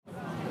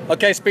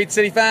Okay, Speed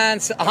City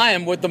fans, I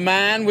am with the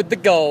man with the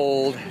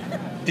gold.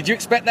 Did you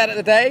expect that at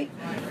the day?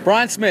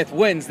 Bryan Smith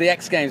wins the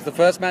X Games, the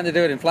first man to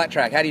do it in flat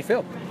track. How do you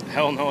feel?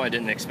 Hell no, I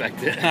didn't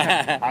expect it.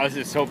 I was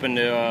just hoping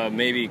to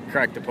maybe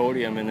crack the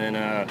podium and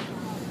then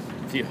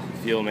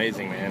feel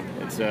amazing, man.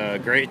 It's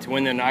great to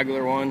win the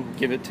inaugural one,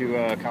 give it to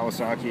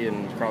Kawasaki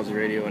and Krause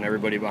Radio and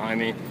everybody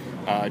behind me.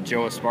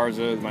 Joe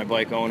Esparza, my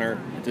bike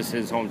owner, this is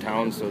his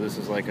hometown, so this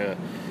is like a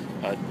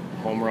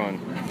home run.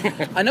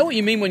 I know what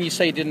you mean when you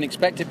say you didn't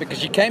expect it,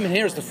 because you came in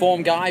here as the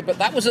form guy, but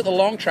that was at the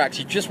long tracks.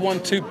 You just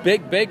won two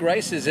big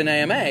races in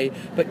AMA,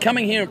 but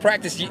coming here in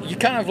practice, you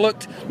kind of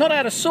looked, not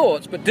out of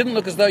sorts, but didn't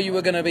look as though you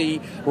were going to be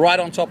right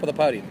on top of the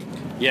podium.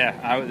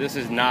 Yeah, this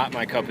is not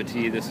my cup of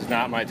tea. This is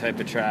not my type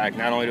of track.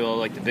 Not only do I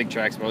like the big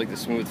tracks, but I like the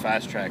smooth,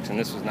 fast tracks, and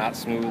this was not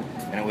smooth,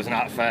 and it was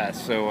not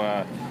fast. So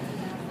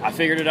I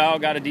figured it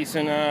out, got a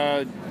decent...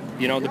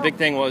 the big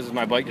thing was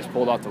my bike just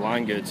pulled off the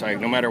line good. So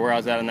no matter where I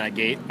was at on that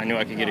gate, I knew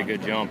I could get a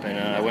good jump. And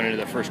I went into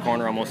the first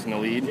corner almost in the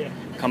lead,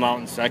 come out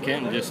in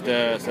second, and just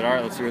said, all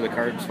right, let's see where the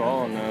cards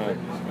fall.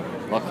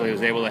 And luckily I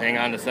was able to hang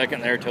on to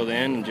second there till the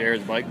end. And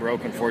Jared's bike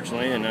broke,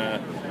 unfortunately. And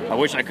I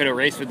wish I could have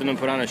raced with him and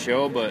put on a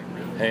show, but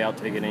hey, I'll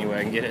take it any way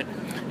I can get it.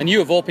 And you,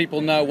 of all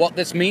people, know what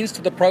this means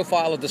to the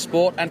profile of the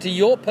sport and to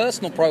your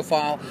personal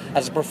profile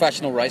as a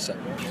professional racer.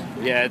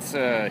 Yeah, it's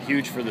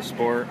huge for the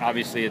sport.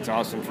 Obviously, it's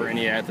awesome for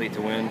any athlete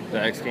to win the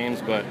X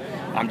Games, but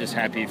I'm just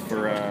happy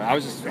for... I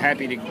was just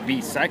happy to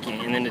be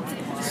second, and then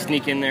to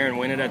sneak in there and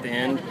win it at the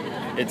end.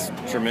 It's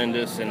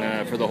tremendous,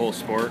 and for the whole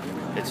sport,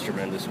 it's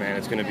tremendous, man.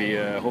 It's going to be...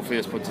 hopefully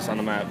this puts us on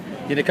the map.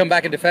 You going to come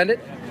back and defend it?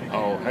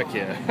 Oh, heck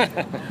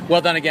yeah.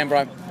 Well done again,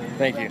 Bryan.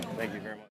 Thank you. Thank you.